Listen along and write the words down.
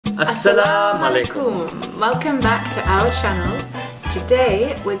Assalamu alaikum. Welcome back to our channel.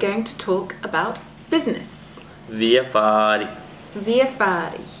 Today we're going to talk about business. Dhivehi.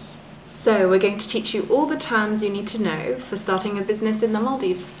 Dhivehi. So we're going to teach you all the terms you need to know for starting a business in the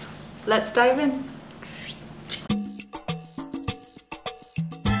Maldives. Let's dive in.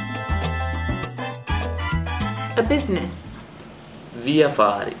 A business.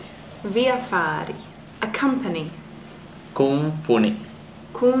 Dhivehi. Dhivehi. A company. Kumfuni.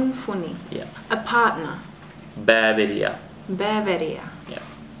 Kunfuni. Yeah. A partner. Bavaria. Bavaria. Yeah.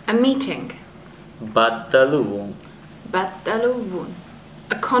 A meeting. Badaluvun. Bataluvun.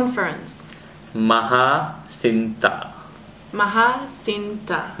 A conference. Mahasinta.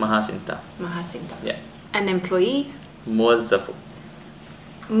 Mahasinta. Mahasinta. Mahasinta. Yeah. An employee. Muwazzafu.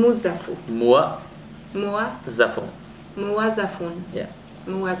 Muzafu. Muwazzafu. Muwazafun. Yeah.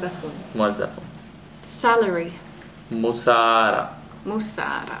 Muwazafun. Muwazzafu. Salary. Musara.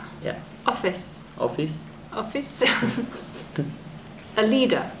 Musara. Yeah. Office. Office. Office. A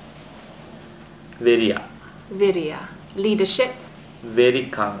leader. Veria. Viria. Leadership.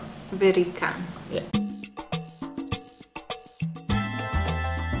 Verikan. Virikan. Yeah.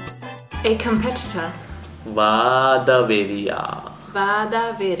 A competitor. Vadaveria.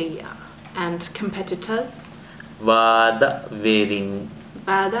 Vadaveria. And competitors. Vadavering.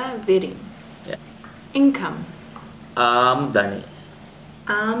 Vadavirin. Yeah. Income. Amdani.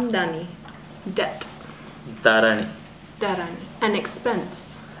 Amdani. Debt. Darani. Darani. An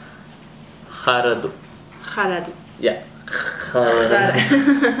expense. Haradu. Kharadu. Yeah. Kharadu.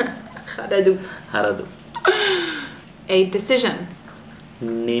 Haradu. A decision.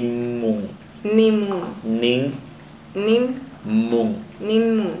 Nimung. Nimun. Ning. Ninmun.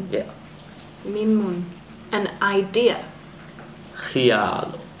 Mung. Yeah. Ninmun. An idea.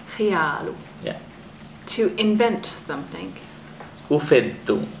 Khiyalu. Khiyalu. Yeah. To invent something.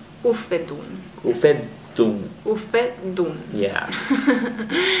 Ufedun. Ufedun. Ufedun. Ufedun. Yeah.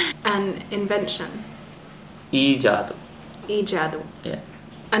 An invention. Ijadu. Ijadu. Yeah.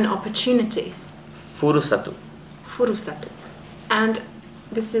 An opportunity. Furusatu. Furusatu. And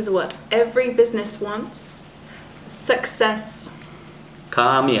this is what every business wants. Success.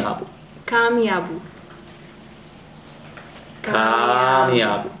 Kamiyabu. Kamiyabu.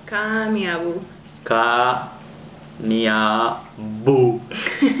 Kamiyabu. Kamiyabu. Kamiyabu.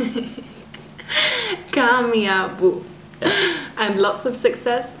 Kamiyabu. Yeah. And lots of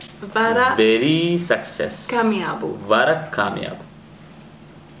success. Vara Very success. Kamiyabu. Vara kamiyabu.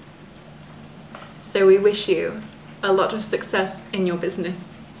 So we wish you a lot of success in your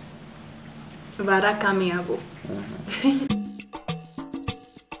business. Vara Kamiyabu.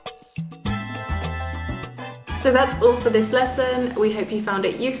 So that's all for this lesson. We hope you found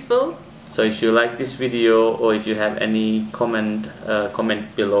it useful. So if you like this video or if you have any comment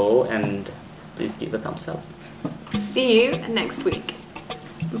below, and please give a thumbs up. See you next week.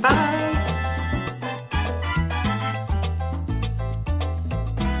 Bye.